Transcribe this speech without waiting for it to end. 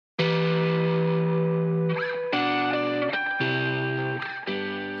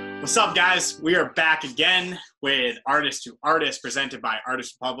What's up, guys? We are back again with Artist to Artist, presented by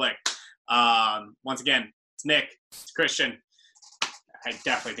Artist Republic. Once again, it's Nick, it's Christian. I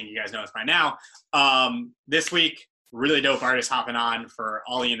definitely think you guys know us by now. This week, really dope artist hopping on for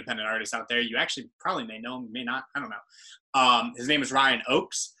all the independent artists out there. You actually probably may know him, may not. I don't know. His name is Ryan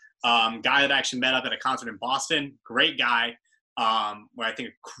Oakes, guy that I actually met up at a concert in Boston. Great guy. Where I think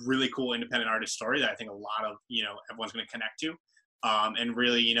a really cool independent artist story that I think a lot of, everyone's going to connect to. And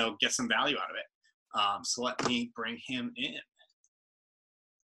really, get some value out of it. So let me bring him in.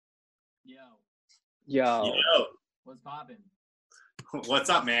 Yo. What's poppin'?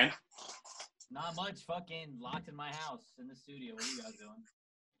 What's up, man? Not much. Fucking locked in my house in the studio. What are you guys doing?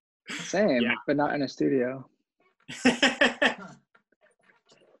 Same, Yeah. but not in a studio.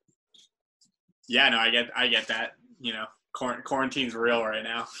 Yeah, no, I get that. Quarantine's real right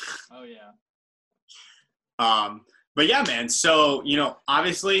now. Oh yeah. But yeah, man. So,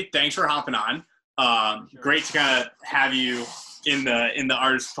 obviously, thanks for hopping on. Sure. Great to kind of have you in the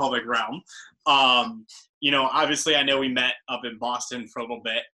Artist Republic realm. Obviously, I know we met up in Boston for a little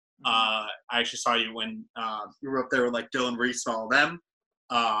bit. I actually saw you when you were up there with like Dylan Reese and all of them.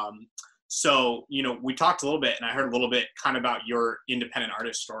 So, we talked a little bit, and I heard a little bit kind of about your independent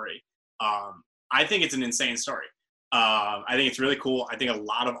artist story. I think it's an insane story. I think it's really cool. I think a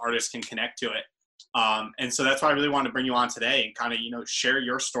lot of artists can connect to it. And so that's why I really wanted to bring you on today and kind of, share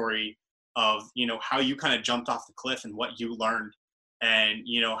your story of, how you kind of jumped off the cliff and what you learned and,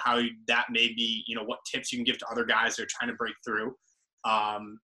 how that may be, what tips you can give to other guys that are trying to break through,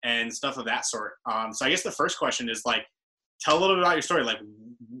 and stuff of that sort. So I guess the first question is like, tell a little bit about your story. Like,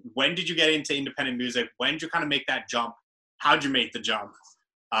 when did you get into independent music? When did you kind of make that jump? How'd you make the jump?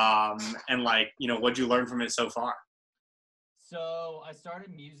 And like, what'd you learn from it so far? So I started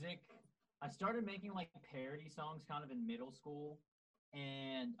making like parody songs kind of in middle school,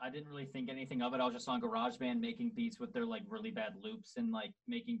 and I didn't really think anything of it. I was just on GarageBand making beats with their like really bad loops and like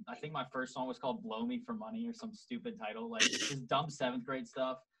I think my first song was called Blow Me for Money or some stupid title, like just dumb 7th grade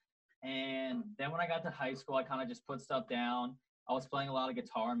stuff. And then when I got to high school, I kind of just put stuff down. I was playing a lot of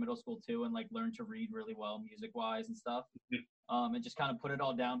guitar in middle school too, and like learned to read really well music wise and stuff. And just kind of put it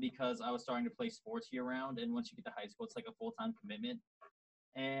all down because I was starting to play sports year round. And once you get to high school, it's like a full-time commitment.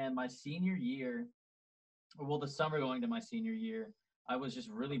 And my senior year, the summer going to my senior year, I was just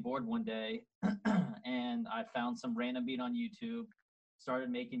really bored one day and I found some random beat on YouTube, started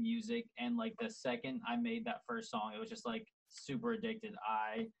making music. And like the second I made that first song, it was just like super addicted.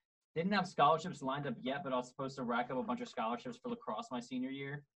 I didn't have scholarships lined up yet, but I was supposed to rack up a bunch of scholarships for lacrosse my senior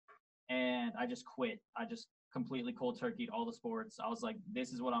year. And I just quit. I just completely cold turkeyed all the sports. I was like,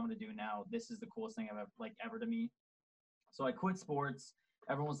 this is what I'm going to do now. This is the coolest thing I've ever to me. So I quit sports.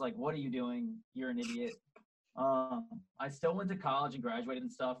 Everyone's like, what are you doing? You're an idiot. I still went to college and graduated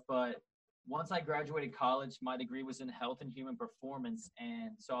and stuff, but once I graduated college, my degree was in health and human performance.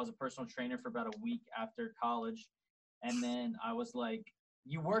 And so I was a personal trainer for about a week after college. And then I was like,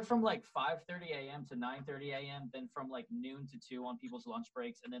 you work from like 5:30 a.m. to 9:30 a.m., then from like noon to 2 on people's lunch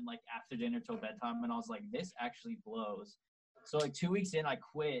breaks, and then like after dinner till bedtime. And I was like, this actually blows. So like 2 weeks in, I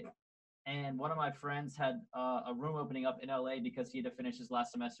quit. And one of my friends had a room opening up in LA because he had to finish his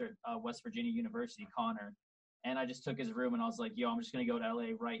last semester at West Virginia University, Connor. And I just took his room and I was like, yo, I'm just going to go to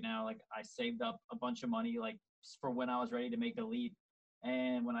LA right now. Like I saved up a bunch of money like for when I was ready to make the leap.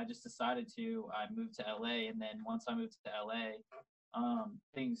 And when I just decided to, I moved to LA. And then once I moved to LA,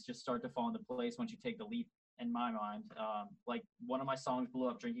 things just start to fall into place once you take the leap in my mind. Like one of my songs blew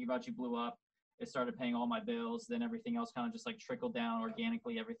up, Drinking About You blew up. It started paying all my bills. Then everything else kind of just like trickled down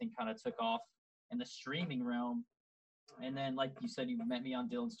organically. Everything kind of took off in the streaming realm. And then, like you said, you met me on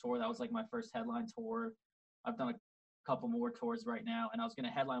Dylan's tour. That was like my first headline tour. I've done a couple more tours right now, and I was going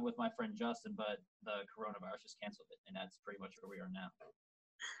to headline with my friend Justin, but the coronavirus just canceled it, and that's pretty much where we are now.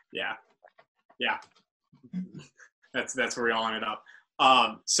 Yeah. That's where we all ended up.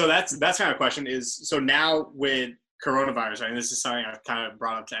 So that's kind of question is, so now with coronavirus, right, and this is something I've kind of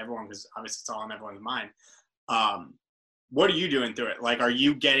brought up to everyone because obviously it's all on everyone's mind. What are you doing through it? Like, are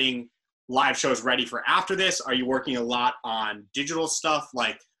you getting live shows ready for after this? Are you working a lot on digital stuff?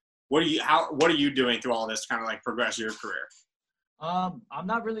 Like, what are you doing through all this to kind of like progress your career? I'm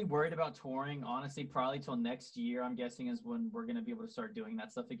not really worried about touring, honestly. Probably till next year, I'm guessing, is when we're going to be able to start doing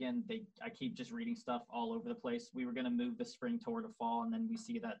that stuff again. I keep just reading stuff all over the place. We were going to move the spring tour to fall, and then we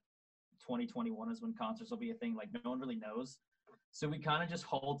see that 2021 is when concerts will be a thing. Like, no one really knows. So we kind of just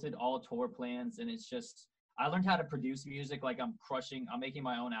halted all tour plans, and it's just, I learned how to produce music. Like, I'm making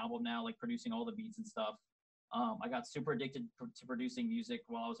my own album now, like producing all the beats and stuff. I got super addicted to producing music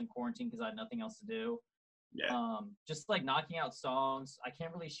while I was in quarantine because I had nothing else to do. Just like knocking out songs. I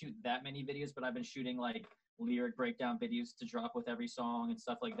can't really shoot that many videos, but I've been shooting like lyric breakdown videos to drop with every song and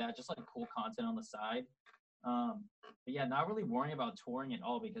stuff like that. Just like cool content on the side. But yeah, not really worrying about touring at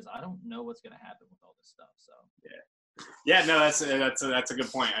all because I don't know what's gonna happen with all this stuff. So yeah, no, that's a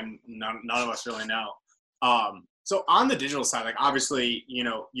good point. And none of us really know. So on the digital side, like obviously, you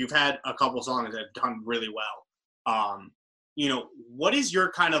know, you've had a couple songs that have done really well. You know, what is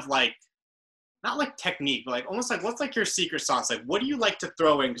your kind of like, not like technique, but like almost like what's like your secret sauce? Like, what do you like to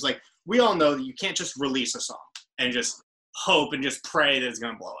throw in? Because like we all know that you can't just release a song and just hope and just pray that it's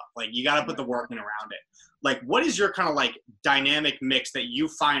gonna blow up. Like you got to put the work in around it. Like, what is your kind of like dynamic mix that you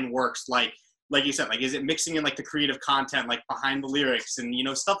find works? Like you said, like is it mixing in like the creative content, like behind the lyrics and you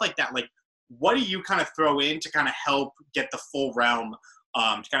know stuff like that? Like, what do you kind of throw in to kind of help get the full realm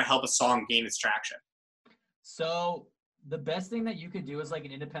to kind of help a song gain its traction? So the best thing that you could do as like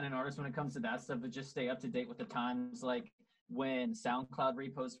an independent artist when it comes to that stuff is just stay up to date with the times. Like when SoundCloud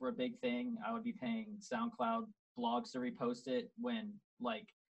reposts were a big thing, I would be paying SoundCloud blogs to repost it. When like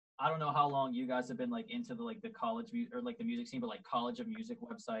I don't know how long you guys have been like into the like the college or like the music scene, but like College of Music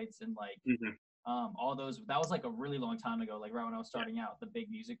websites and like all those. That was like a really long time ago. Like right when I was starting out, the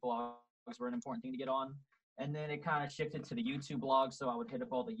big music blogs were an important thing to get on. And then it kind of shifted to the YouTube blog. So I would hit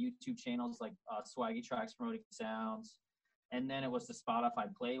up all the YouTube channels like Swaggy Tracks Promoting Sounds. And then it was the Spotify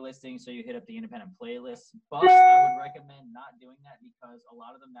playlisting. So you hit up the independent playlists. But I would recommend not doing that because a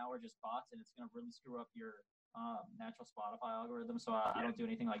lot of them now are just bots and it's going to really screw up your natural Spotify algorithm. So I don't do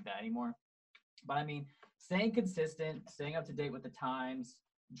anything like that anymore. But I mean, staying consistent, staying up to date with the times,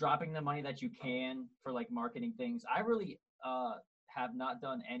 dropping the money that you can for like marketing things. I really have not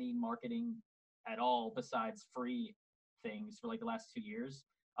done any marketing at all besides free things for like the last 2 years.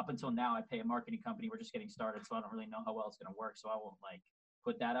 Up until now, I pay a marketing company. We're just getting started, so I don't really know how well it's going to work. So I won't like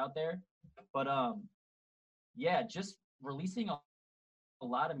put that out there. But yeah, just releasing a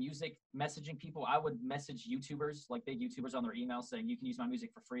lot of music, messaging people. I would message YouTubers, like big YouTubers on their email saying, you can use my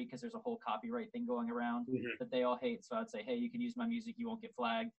music for free because there's a whole copyright thing going around that they all hate. So I'd say, hey, you can use my music. You won't get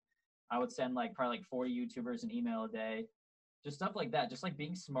flagged. I would send like probably like 40 YouTubers an email a day. Just stuff like that. Just like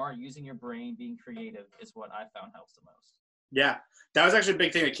being smart, using your brain, being creative is what I found helps the most. Yeah, that was actually a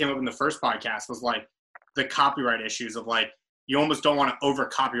big thing that came up in the first podcast was like the copyright issues of like you almost don't want to over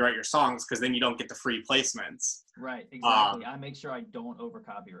copyright your songs because then you don't get the free placements. Right, exactly. I make sure I don't over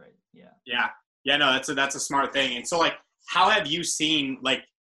copyright. Yeah. No, that's a smart thing. And so like, how have you seen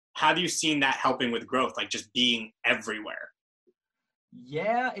that helping with growth? Like just being everywhere.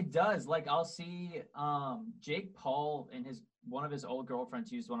 Yeah, it does. Like I'll see Jake Paul and one of his old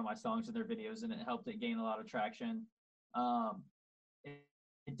girlfriends used one of my songs in their videos and it helped it gain a lot of traction.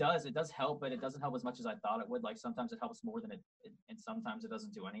 It does help, but it doesn't help as much as I thought it would. Like sometimes it helps more than it and sometimes it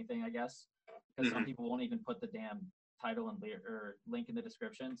doesn't do anything, I guess, because some people won't even put the damn title and or link in the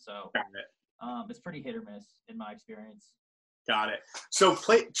description. So it's pretty hit or miss in my experience. Got it. So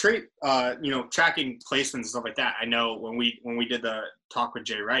tracking placements and stuff like that. I know when we did the talk with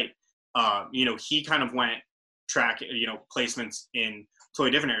Jay Wright, he kind of went track, placements in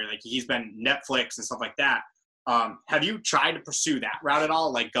totally different area. Like he's been Netflix and stuff like that. Have you tried to pursue that route at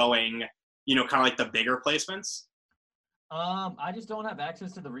all? Like going, kind of like the bigger placements? I just don't have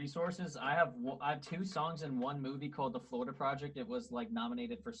access to the resources. I have 2 songs in one movie called The Florida Project. It was like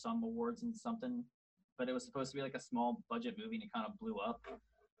nominated for some awards and something, but it was supposed to be like a small budget movie and it kind of blew up.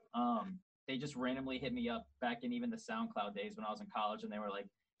 They just randomly hit me up back in even the SoundCloud days when I was in college and they were like,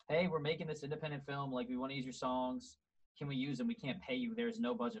 hey, we're making this independent film. Like we want to use your songs. Can we use them? We can't pay you. There's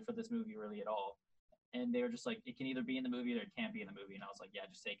no budget for this movie really at all. And they were just like, it can either be in the movie or it can't be in the movie. And I was like, yeah,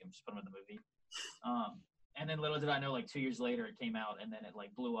 just take them, just put them in the movie. And then little did I know, like 2 years later, it came out and then it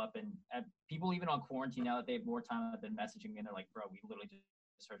like blew up. And people even on quarantine now that they have more time have been messaging me and they're like, bro, we literally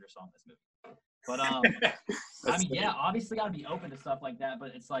just heard your song in this movie. But I mean, yeah, obviously I'd be open to stuff like that.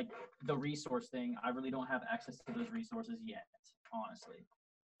 But it's like the resource thing. I really don't have access to those resources yet, honestly.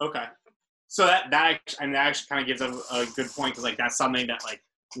 Okay. So that actually kind of gives a good point because like that's something that like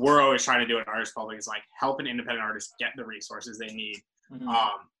we're always trying to do at Artist Public is like help an independent artist get the resources they need.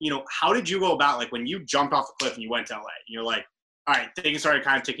 How did you go about like when you jumped off the cliff and you went to LA and you're like, all right, things started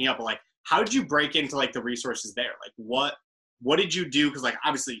kind of ticking up, but like, how did you break into like the resources there? Like what did you do? Cause like,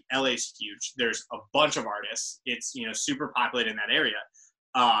 obviously LA is huge. There's a bunch of artists. It's, super populated in that area.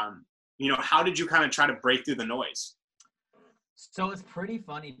 How did you kind of try to break through the noise? So it's pretty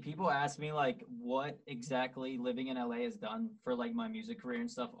funny. People ask me like what exactly living in LA has done for like my music career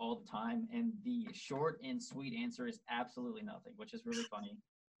and stuff all the time. And the short and sweet answer is absolutely nothing, which is really funny.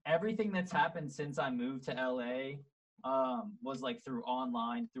 Everything that's happened since I moved to LA was like through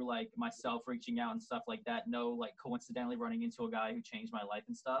online, through like myself reaching out and stuff like that. No, like coincidentally running into a guy who changed my life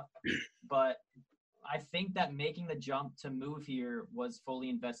and stuff. But I think that making the jump to move here was fully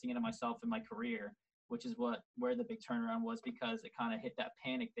investing into myself and my career, which is where the big turnaround was, because it kind of hit that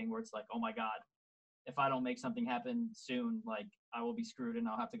panic thing where it's like, oh my God, if I don't make something happen soon, like I will be screwed and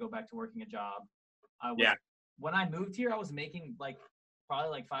I'll have to go back to working a job. When I moved here, I was making like probably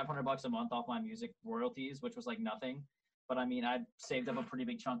like $500 a month off my music royalties, which was like nothing. But I mean, I saved up a pretty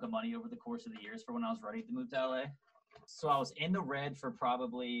big chunk of money over the course of the years for when I was ready to move to LA. So I was in the red for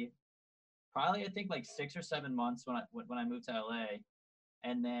probably I think like 6 or 7 months when I moved to LA.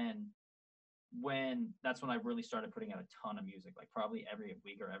 And then that's when I really started putting out a ton of music, like probably every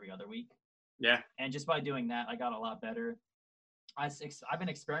week or every other week. Yeah. And just by doing that, I got a lot better. I've been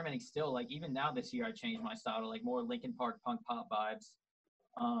experimenting still. Like even now this year, I changed my style to like more Linkin Park punk pop vibes.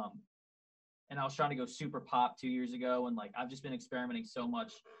 And I was trying to go super pop 2 years ago. And like, I've just been experimenting so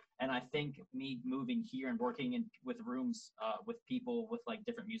much. And I think me moving here and working with rooms with people with like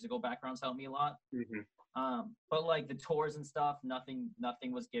different musical backgrounds helped me a lot. Mm-hmm. But like the tours and stuff, nothing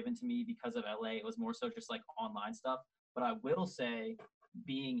was given to me because of LA. It was more so just like online stuff. But I will say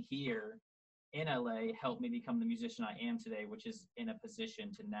being here in LA helped me become the musician I am today, which is in a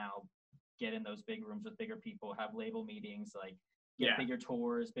position to now get in those big rooms with bigger people, have label meetings, like get bigger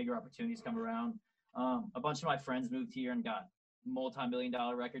tours, bigger opportunities come around. A bunch of my friends moved here and got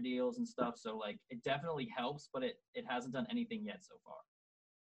multi-million-dollar record deals and stuff. So like it definitely helps, but it hasn't done anything yet so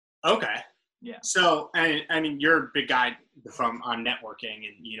far. Okay. Yeah. So, I mean, you're a big guy on networking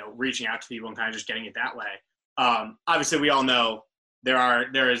and, you know, reaching out to people and kind of just getting it that way. Obviously we all know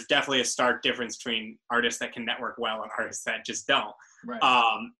there is definitely a stark difference between artists that can network well and artists that just don't.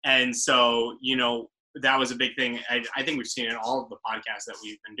 Right. And so, you know, that was a big thing. I think we've seen in all of the podcasts that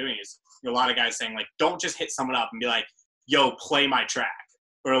we've been doing is a lot of guys saying like, don't just hit someone up and be like, yo, play my track,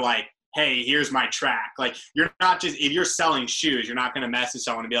 or like, hey, here's my track. Like, you're not just, if you're selling shoes, you're not going to message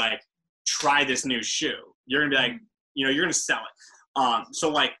someone and be like, try this new shoe. You're going to be like, you know, you're going to sell it. So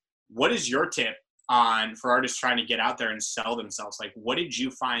like, what is your tip for artists trying to get out there and sell themselves? Like, what did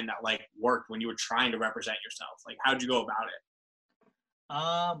you find that like worked when you were trying to represent yourself? Like, how'd you go about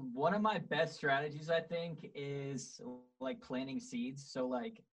it? One of my best strategies, I think, is like planting seeds. So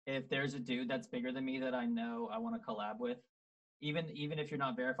like, if there's a dude that's bigger than me that I know I want to collab with, even if you're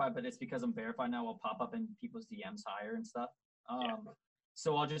not verified, but it's because I'm verified now, I'll pop up in people's DMs higher and stuff.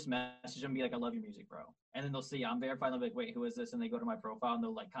 So I'll just message them and be like, I love your music, bro. And then they'll see I'm verified. And they'll be like, wait, who is this? And they go to my profile and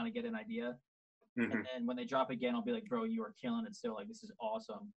they'll like kind of get an idea. Mm-hmm. And then when they drop again, I'll be like, bro, you are killing it still. Like, this is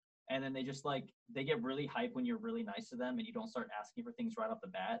awesome. And then they just like, they get really hyped when you're really nice to them and you don't start asking for things right off the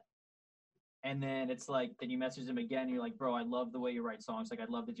bat. And then it's like, then you message them again. And you're like, bro, I love the way you write songs. Like, I'd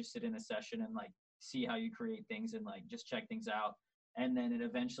love to just sit in a session and like see how you create things and like just check things out. And then it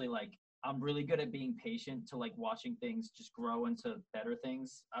eventually, like, I'm really good at being patient to like watching things just grow into better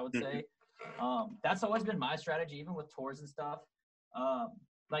things, I would say. That's always been my strategy, even with tours and stuff.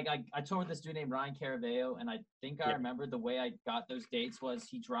 Like I toured with this dude named Ryan Caraveo, and I think I remember the way I got those dates was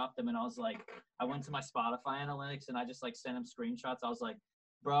he dropped them, and I was like, I went to my Spotify analytics, and I just like sent him screenshots. I was like,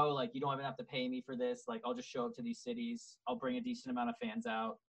 bro, like you don't even have to pay me for this. Like I'll just show up to these cities. I'll bring a decent amount of fans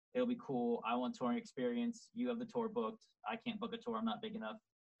out. It'll be cool. I want touring experience. You have the tour booked. I can't book a tour. I'm not big enough.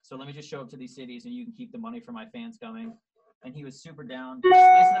 So let me just show up to these cities, and you can keep the money for my fans coming. And he was super down. He was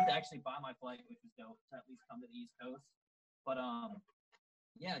nice enough to actually buy my flight, which was dope, to at least come to the East Coast. But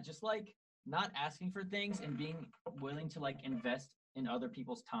yeah, just like not asking for things and being willing to like invest in other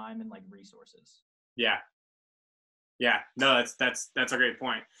people's time and like resources. Yeah. No, that's a great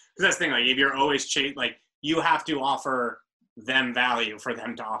point. Because that's the thing, like if you're always like you have to offer them value for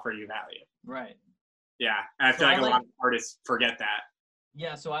them to offer you value. Right. Yeah. And I feel like a lot of artists forget that.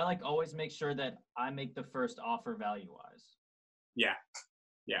 Yeah. So I like always make sure that I make the first offer value wise. Yeah.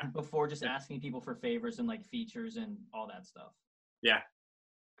 Before just asking people for favors and like features and all that stuff.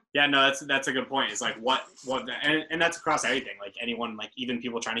 Yeah, no, that's a good point. It's like what and that's across everything. Like anyone, like even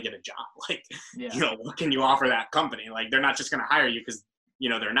people trying to get a job, like you know, what can you offer that company? Like they're not just going to hire you because you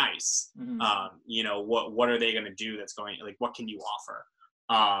know they're nice. Mm-hmm. You know, what are they going to do that's going, like what can you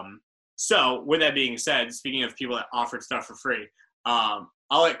offer? So with that being said, speaking of people that offered stuff for free, I'll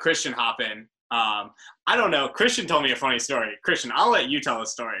let Christian hop in. I don't know. Christian told me a funny story. Christian, I'll let you tell a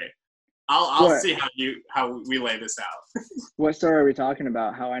story. I'll see how we lay this out. What story are we talking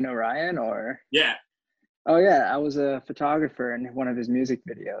about? How I know Ryan, or? Yeah. Oh yeah, I was a photographer in one of his music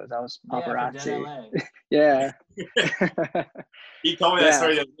videos. I was paparazzi. Yeah. He told me that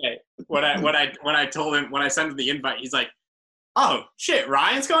story the other day. When I told him, when I sent him the invite, he's like, oh shit,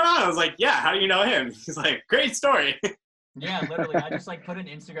 Ryan's going on. I was like, yeah, how do you know him? He's like, great story. Yeah, literally. I just like put an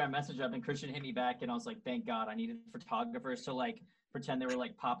Instagram message up and Christian hit me back and I was like, thank God, I needed photographers to like pretend they were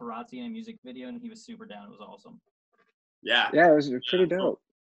like paparazzi in a music video, and he was super down. It was awesome. Yeah. Yeah, it was pretty dope.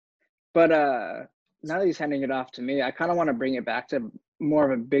 But now that he's handing it off to me, I kind of want to bring it back to more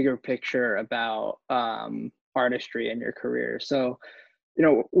of a bigger picture about artistry in your career. So, you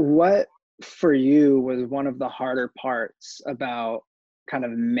know, what for you was one of the harder parts about kind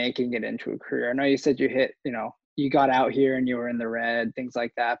of making it into a career? I know you said you got out here and you were in the red, things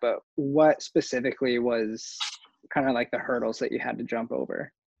like that, but what specifically was kind of like the hurdles that you had to jump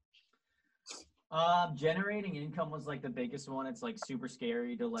over? Generating income was like the biggest one. It's like super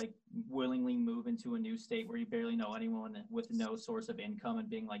scary to like willingly move into a new state where you barely know anyone with no source of income and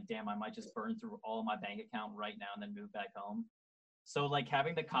being like, damn, I might just burn through all my bank account right now and then move back home. So like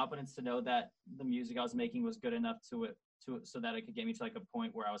having the confidence to know that the music I was making was good enough to so that it could get me to like a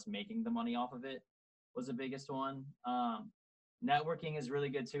point where I was making the money off of it was the biggest one. Networking is really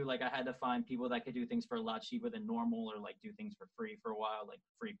good too. Like I had to find people that could do things for a lot cheaper than normal, or like do things for free for a while, like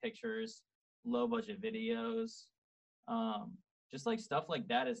free pictures, low budget videos. Just like stuff like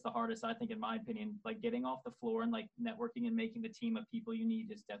that is the hardest, I think, in my opinion. Like getting off the floor and like networking and making the team of people you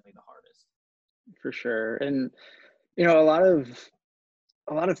need is definitely the hardest. For sure. And you know, a lot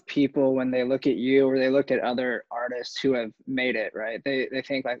of people, when they look at you or they look at other artists who have made it, right, they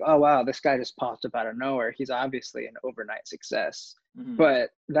think like, oh wow, this guy just popped up out of nowhere, he's obviously an overnight success. Mm-hmm.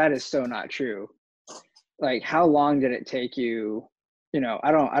 But that is so not true. Like, how long did it take you? You know,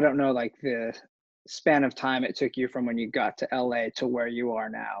 I don't know like the span of time it took you from when you got to LA to where you are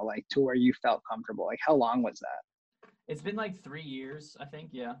now, like to where you felt comfortable. Like, how long was that? It's been like 3 years, I think.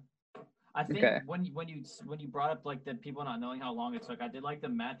 Yeah. I think Okay. when you brought up like the people not knowing how long it took, I did like the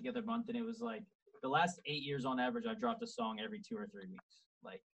math the other month, and it was like the last 8 years on average, I dropped a song every 2 or 3 weeks.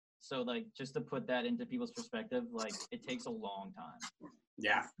 Like, so like just to put that into people's perspective, like it takes a long time.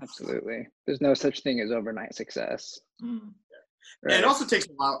 Yeah, Absolutely. There's no such thing as overnight success. Mm. Right? And it also takes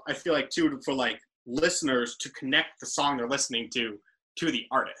a while, I feel like, too, for like listeners to connect the song they're listening to the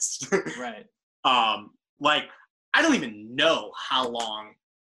artist. Right. Like I don't even know how long,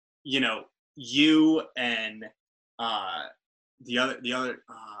 you know, you and the other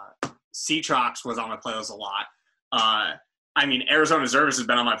C-Trox was on my playlist a lot. I mean, Arizona Zervis has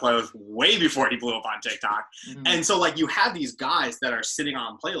been on my playlist way before he blew up on TikTok. Mm-hmm. And so like you have these guys that are sitting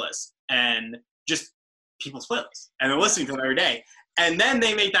on playlists and just people's playlists and they're listening to them every day. And then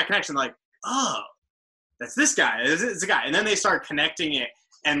they make that connection like, oh, that's this guy. It's a guy. And then they start connecting it.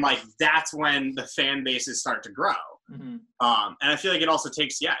 And like, that's when the fan bases start to grow. Mm-hmm. And I feel like it also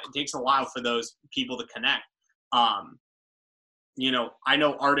takes a while for those people to connect. You know, I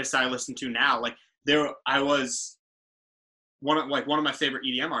know artists I listen to now, like I was one of my favorite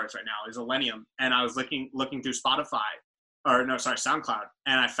EDM artists right now is Illenium. And I was looking through SoundCloud.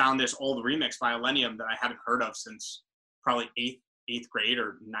 And I found this old remix by Illenium that I haven't heard of since probably eighth grade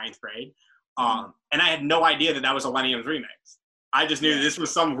or ninth grade. And I had no idea that was Illenium's remix. I just knew this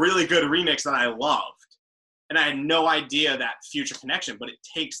was some really good remix that I loved. And I had no idea that future connection, but it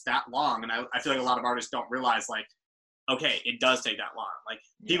takes that long. And I feel like a lot of artists don't realize, like, okay, it does take that long. Like,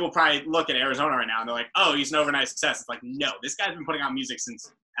 people probably look at Arizona right now and they're like, oh, he's an overnight success. It's like, no, this guy's been putting out music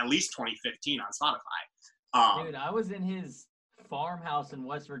since at least 2015 on Spotify. Dude, I was in his farmhouse in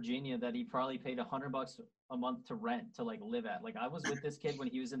West Virginia that he probably paid $100 a month to rent to like live at. Like, I was with this kid when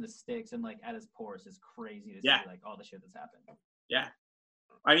he was in the sticks and like at his poorest. It's crazy to see like all the shit that's happened. Yeah.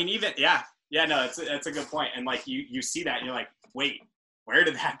 I mean, even, no, it's a good point. And like, you see that and you're like, wait, where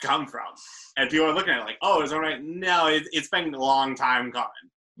did that come from? And people are looking at it like, oh, it's all right. No, it's been a long time coming.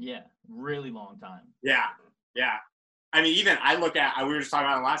 Yeah. Really long time. Yeah. Yeah. I mean, even I look at, we were just talking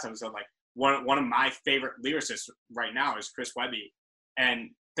about it last episode, like one of my favorite lyricists right now is Chris Webby. And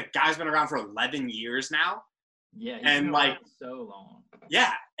the guy's been around for 11 years now. Yeah. He's and been like, around so long.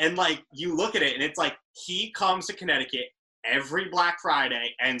 Yeah. And like, you look at it and it's like, he comes to Connecticut every Black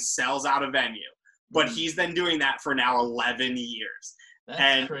Friday and sells out a venue. But he's been doing that for now 11 years.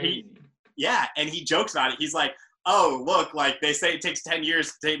 That's crazy. And he jokes about it. He's like, oh, look, like they say it takes 10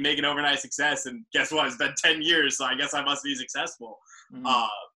 years to make an overnight success. And guess what? It's been 10 years. So I guess I must be successful. Mm-hmm.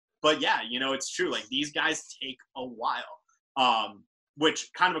 But yeah, you know, it's true. Like these guys take a while. Which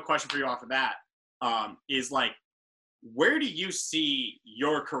kind of a question for you off of that is like, where do you see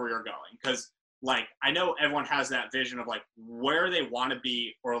your career going? Because like, I know everyone has that vision of like where they want to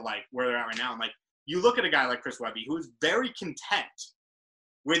be or like where they're at right now. And like, you look at a guy like Chris Webby, who's very content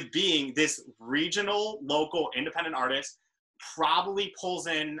with being this regional, local, independent artist, probably pulls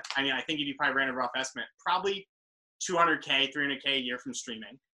in, I mean, I think if you probably ran a rough estimate, probably 200K, 300K a year from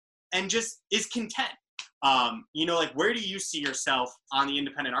streaming, and just is content. You know, like, where do you see yourself on the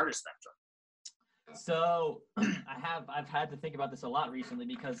independent artist spectrum? So I've had to think about this a lot recently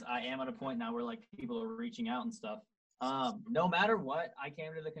because I am at a point now where like people are reaching out and stuff. No matter what, I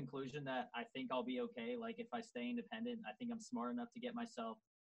came to the conclusion that I think I'll be okay. Like if I stay independent, I think I'm smart enough to get myself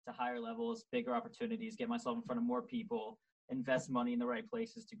to higher levels, bigger opportunities, get myself in front of more people, invest money in the right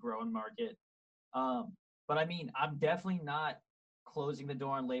places to grow and market. But I mean, I'm definitely not closing the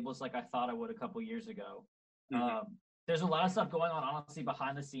door on labels like I thought I would a couple years ago. There's a lot of stuff going on, honestly,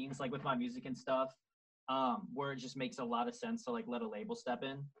 behind the scenes, like with my music and stuff, where it just makes a lot of sense to like let a label step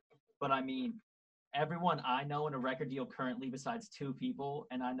in. But I mean, everyone I know in a record deal currently, besides 2 people,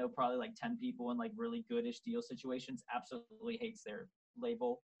 and I know probably like 10 people in like really goodish deal situations, absolutely hates their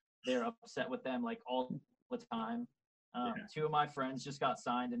label. They're upset with them like all the time. 2 of my friends just got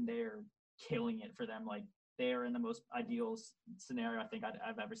signed and they're killing it for them. Like they're in the most ideal scenario I think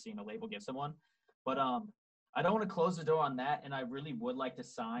I've ever seen a label give someone. But I don't want to close the door on that, and I really would like to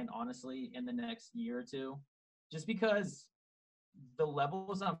sign, honestly, in the next year or 2, just because the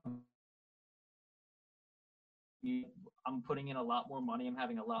levels I'm putting in a lot more money. I'm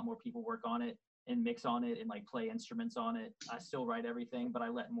having a lot more people work on it and mix on it and like play instruments on it. I still write everything, but I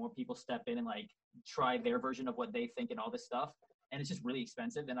let more people step in and like try their version of what they think and all this stuff. And it's just really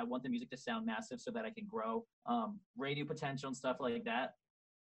expensive, and I want the music to sound massive so that I can grow radio potential and stuff like that.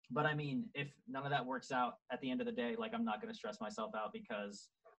 But I mean, if none of that works out at the end of the day, like I'm not going to stress myself out because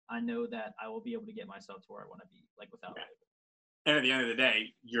I know that I will be able to get myself to where I want to be, like without it. And at the end of the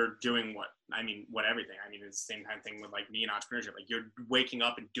day, you're doing what everything. I mean, it's the same kind of thing with like me and entrepreneurship. Like you're waking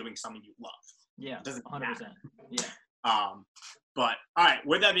up and doing something you love. Yeah, it doesn't 100%. matter. Yeah. But all right,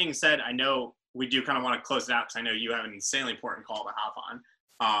 with that being said, I know we do kind of want to close it out because I know you have an insanely important call to hop on.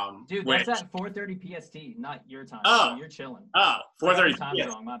 Dude, that's at 4:30 PST, not your time. Oh, so you're chilling. Oh, 4:30. Time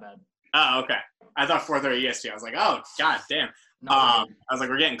wrong. My bad. Oh, okay. I thought 4:30 EST. I was like, oh, god damn. No, I was like,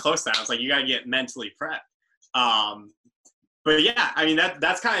 we're getting close to that. I was like, you gotta get mentally prepped. But yeah, I mean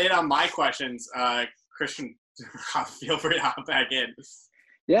that's kind of it on my questions. Christian, feel free to hop back in.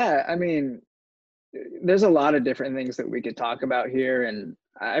 Yeah, I mean, there's a lot of different things that we could talk about here, and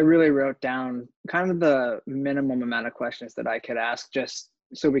I really wrote down kind of the minimum amount of questions that I could ask just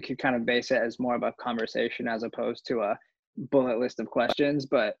so we could kind of base it as more of a conversation as opposed to a bullet list of questions.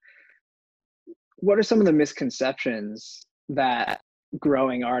 But what are some of the misconceptions that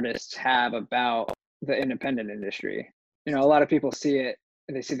growing artists have about the independent industry? You know, a lot of people see it,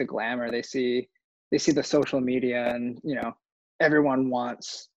 they see the glamour, they see the social media, and, you know, everyone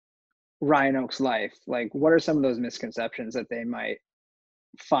wants Ryan Oak's life. Like, what are some of those misconceptions that they might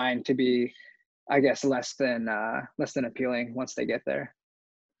find to be, I guess, less than appealing once they get there?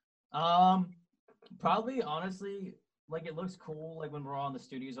 Probably, honestly, like it looks cool, like when we're all in the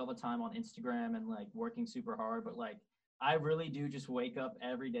studios all the time on Instagram and like working super hard, but like I really do just wake up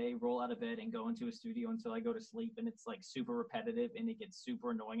every day, roll out of bed, and go into a studio until I go to sleep, and it's like super repetitive and it gets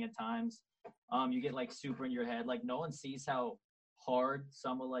super annoying at times. You get like super in your head. Like no one sees how hard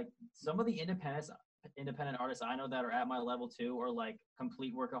some of the independent artists I know that are at my level too, or like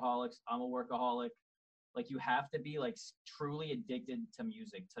complete workaholics. I'm a workaholic. Like you have to be like truly addicted to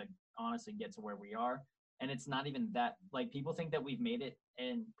music to honestly get to where we are. And it's not even that, like people think that we've made it.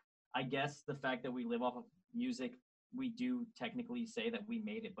 And I guess the fact that we live off of music, we do technically say that we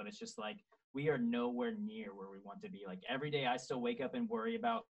made it, but it's just like, we are nowhere near where we want to be. Like every day I still wake up and worry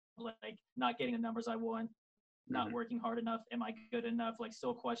about like not getting the numbers I want, not working hard enough. Am I good enough? Like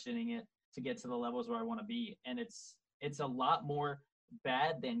still questioning it to get to the levels where I want to be. And it's a lot more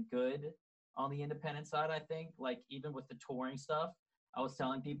bad than good on the independent side, I think. Like even with the touring stuff, I was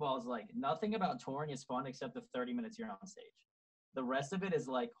telling people, I was like, nothing about touring is fun except the 30 minutes you're on stage. The rest of it is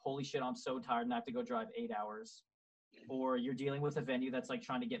like, holy shit, I'm so tired and I have to go drive 8 hours. Or you're dealing with a venue that's like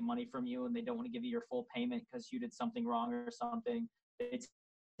trying to get money from you and they don't want to give you your full payment because you did something wrong or something. They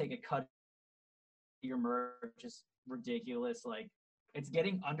take a cut of your merch, is ridiculous. Like it's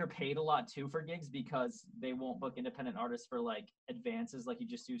getting underpaid a lot too for gigs because they won't book independent artists for like advances. Like you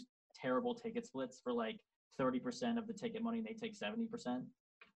just use terrible ticket splits for like 30% of the ticket money and they take 70%.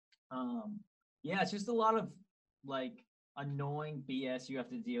 Yeah, it's just a lot of like annoying BS you have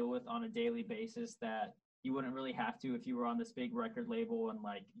to deal with on a daily basis that you wouldn't really have to if you were on this big record label and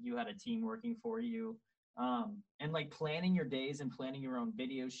like you had a team working for you. And like planning your days and planning your own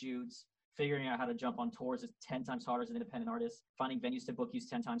video shoots, figuring out how to jump on tours is 10 times harder as an independent artist, finding venues to book you is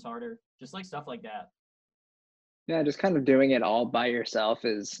 10 times harder, just like stuff like that. Yeah, just kind of doing it all by yourself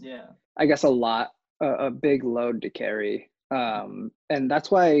is, yeah, I guess, a big load to carry. And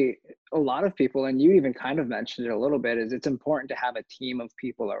that's why a lot of people, and you even kind of mentioned it a little bit, is it's important to have a team of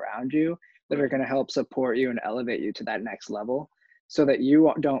people around you that are going to help support you and elevate you to that next level, so that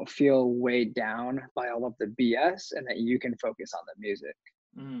you don't feel weighed down by all of the BS and that you can focus on the music.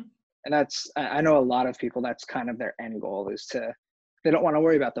 Mm. And that's, I know a lot of people, that's kind of their end goal, is to, they don't want to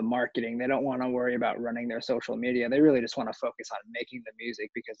worry about the marketing. They don't want to worry about running their social media. They really just want to focus on making the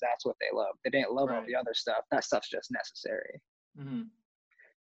music because that's what they love. They didn't love all the other stuff. That stuff's just necessary. Mm-hmm.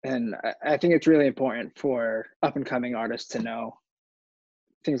 And I think it's really important for up and coming artists to know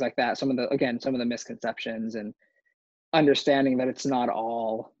things like that. Some of the misconceptions, and understanding that it's not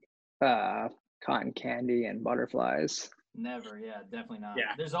all cotton candy and butterflies. Never. Yeah, definitely not.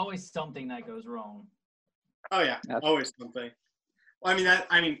 Yeah. There's always something that goes wrong. Oh yeah, always something. Well,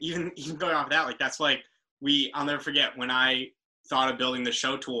 even going off of that, like that's like I'll never forget when I thought of building the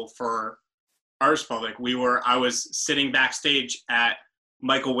show tool for Artist Public. I was sitting backstage at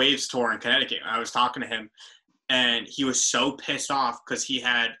Michael Wave's tour in Connecticut. And I was talking to him, and he was so pissed off because he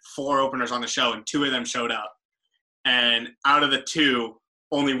had 4 openers on the show and 2 of them showed up. And out of the 2,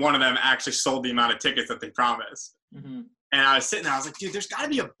 only one of them actually sold the amount of tickets that they promised. Mm-hmm. And I was sitting there, I was like, dude, there's got to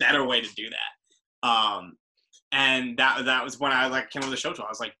be a better way to do that. And that was when I came up with the show tool. I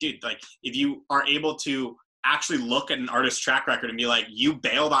was like, dude, like if you are able to actually look at an artist's track record and be like, you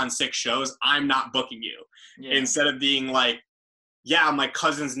bailed on 6 shows, I'm not booking you. Yeah. Instead of being like, yeah, my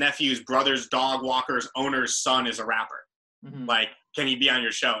cousin's nephew's brother's dog walker's owner's son is a rapper. Mm-hmm. Like, can he be on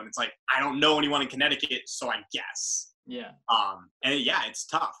your show? And it's like, I don't know anyone in Connecticut, so I guess. Yeah. And yeah, it's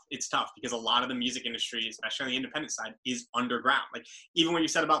tough. It's tough because a lot of the music industry, especially on the independent side, is underground. Like even when you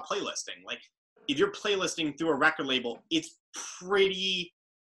said about playlisting, like if you're playlisting through a record label, it's pretty,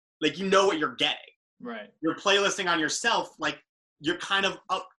 like, you know what you're getting. Right. You're playlisting on yourself, like you're kind of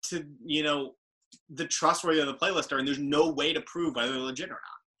up to, you know, the trustworthy of the playlister, and there's no way to prove whether they're legit or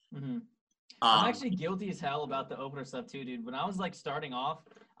not. Mm-hmm. I'm actually guilty as hell about the opener stuff too, dude. When I was like starting off,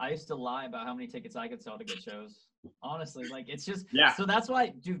 I used to lie about how many tickets I could sell to good shows. Honestly, like it's just, yeah. So that's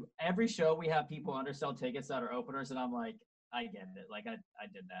why, dude, every show we have people undersell tickets that are openers, and I'm like, I get it. Like I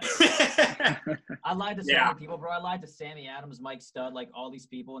did that. I lied to so many people, bro. I lied to Sammy Adams, Mike Stud, like all these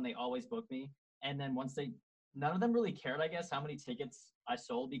people, and they always booked me. And then none of them really cared, I guess, how many tickets I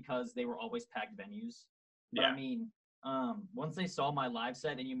sold because they were always packed venues. But I mean, once they saw my live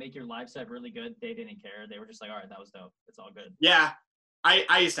set and you make your live set really good, they didn't care. They were just like, all right, that was dope. It's all good. Yeah.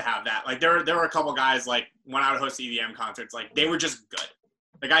 I used to have that. Like there were a couple guys, like when I would host EDM concerts, like they were just good.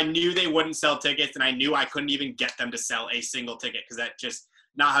 Like I knew they wouldn't sell tickets, and I knew I couldn't even get them to sell a single ticket because that's just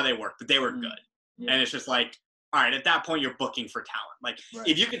not how they work, but they were good. Yeah. And it's just like, all right, at that point you're booking for talent. Like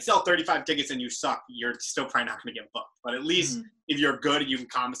if you could sell 35 tickets and you suck, you're still probably not going to get booked. But at least if you're good and you can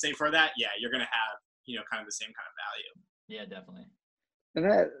compensate for that, yeah, you're going to have, you know, kind of the same kind of value. Yeah, definitely. And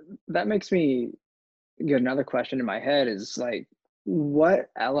that makes me get another question in my head is like,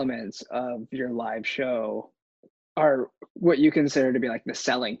 what elements of your live show are what you consider to be like the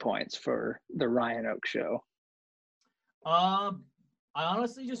selling points for the Ryan Oak show? I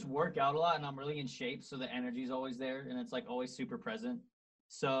honestly just work out a lot, and I'm really in shape, so the energy is always there, and it's like always super present.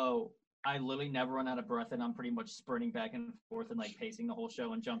 So I literally never run out of breath, and I'm pretty much sprinting back and forth and like pacing the whole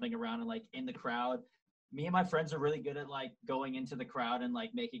show and jumping around and like in the crowd. Me and my friends are really good at like going into the crowd and like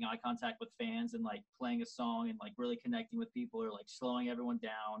making eye contact with fans and like playing a song and like really connecting with people, or like slowing everyone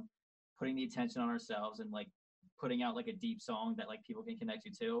down, putting the attention on ourselves, and like putting out like a deep song that like people can connect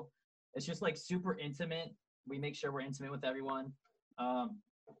you to. It's just like super intimate. We make sure we're intimate with everyone.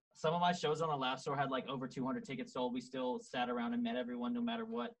 Some of my shows on the Laugh Store had like over 200 tickets sold. We still sat around and met everyone no matter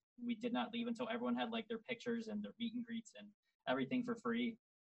what. We did not leave until everyone had like their pictures and their meet and greets and everything for free.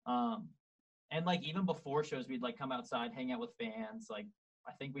 And like even before shows, we'd like come outside, hang out with fans. Like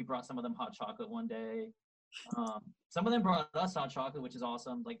I think we brought some of them hot chocolate one day. Some of them brought us hot chocolate, which is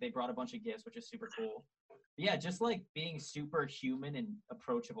awesome. Like they brought a bunch of gifts, which is super cool. But yeah, just like being super human and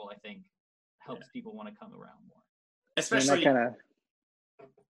approachable, I think helps people want to come around more. Especially,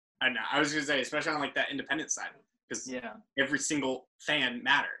 I was gonna say, especially on like that independent side, because every single fan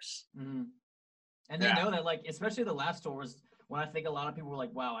matters. Mm-hmm. And they know that, like, especially the Laugh Store was when I think a lot of people were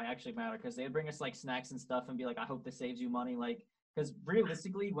like, wow, I actually matter, because they'd bring us like snacks and stuff and be like, I hope this saves you money. Like, because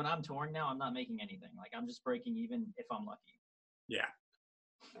realistically, when I'm touring now, I'm not making anything. Like, I'm just breaking even if I'm lucky. Yeah.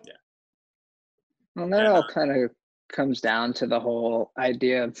 Yeah. Well, that all kind of comes down to the whole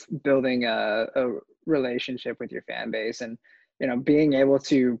idea of building a relationship with your fan base, and, you know, being able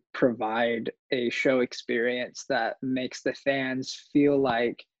to provide a show experience that makes the fans feel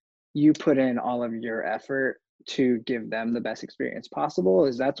like you put in all of your effort to give them the best experience possible,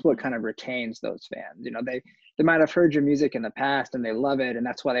 is that's what kind of retains those fans. You know, they might have heard your music in the past and they love it, and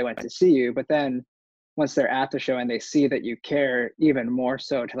that's why they went to see you. But then once they're at the show and they see that you care even more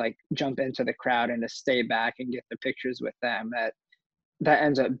so to like jump into the crowd and to stay back and get the pictures with them, that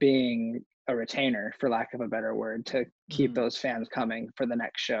ends up being a retainer, for lack of a better word, to keep those fans coming for the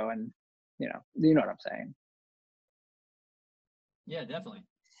next show. And you know what I'm saying. Yeah, definitely.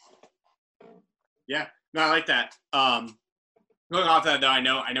 Yeah, no, I like that. Going off that though, I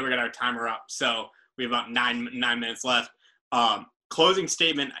know we got our timer up, so we have about nine minutes left. Closing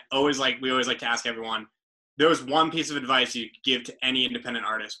statement. We always like to ask everyone, there was one piece of advice you could give to any independent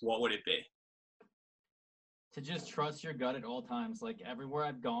artist, what would it be? To just trust your gut at all times. Like everywhere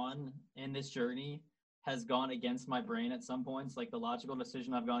I've gone in this journey has gone against my brain at some points. Like the logical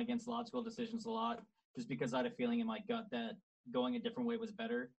decision, I've gone against logical decisions a lot, just because I had a feeling in my gut that going a different way was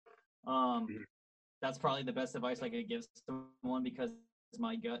better. That's probably the best advice I could give someone, because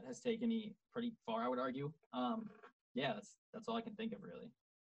my gut has taken me pretty far, I would argue. Yeah, that's all I can think of, really.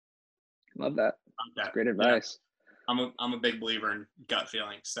 Love that. That's great advice. Yeah. I'm a big believer in gut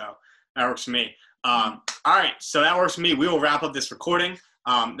feelings, so that works for me. All right, so that works for me. We will wrap up this recording.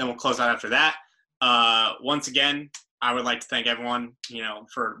 Then we'll close out after that. Once again, I would like to thank everyone,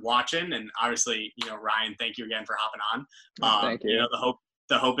 for watching, and obviously, Ryan, thank you again for hopping on. Thank you.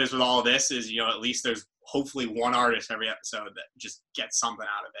 The hope is with all of this is, at least there's hopefully one artist every episode that just gets something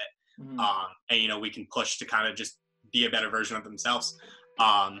out of it. And we can push to kind of just be a better version of themselves. So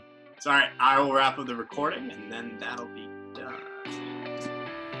all right, I will wrap up the recording, and then that'll be done.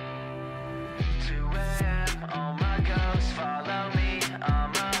 Follow me,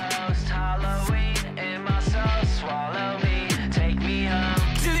 I'm a host. Halloween in my soul, swallow me, take me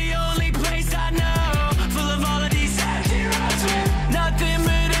home to the only place I know, full of all of these empty roads with nothing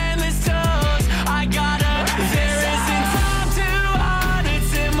but endless toes. I gotta, there isn't time to hide,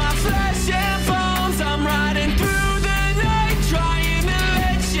 it's in my flesh and bones. I'm riding through the night, trying to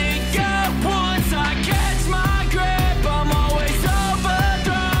let shit go. Once I catch my grip, I'm always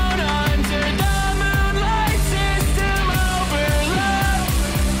overthrown under the moonlight system overload.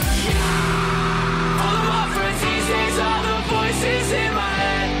 All of my frenzies are the voices in my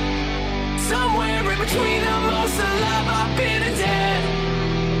head. Somewhere in between, I'm most alive, I've been and dead.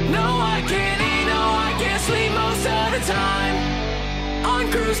 No, I can't eat, no, I can't sleep most of the time.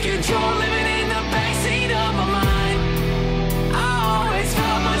 On cruise control, living in the backseat of my mind. I always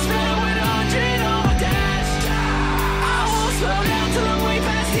felt much better with 100 on my dash. I won't slow down till I'm way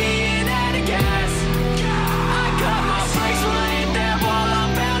past the out of gas. I cut my brakes when I hit that wall,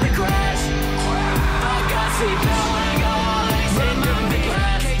 I'm bound to crash. I got seatbelt when I go all legs in my big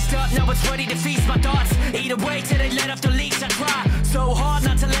glass. Caged up, now it's ready to feast my thoughts. Eat away till they let off the leash. I try so hard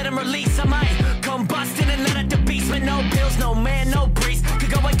not to let them release. I might combust in and let out the beast. With no pills, no man, no priest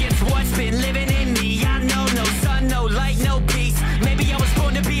could go against what's been living in me. I know no sun, no light, no peace. Maybe I was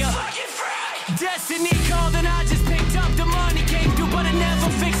born to be a fucking freak. Destiny called and I just picked up. The money came through but it never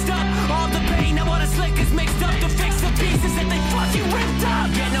fixed up all the pain. Now all the slickers mixed up to fix the pieces that they fucking ripped up.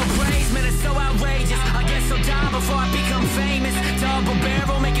 Get no praise, man, it's so outrageous. I guess I'll die before I become famous. Double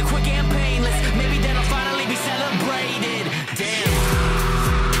barrel, make it quick and painless. Maybe then I'll find out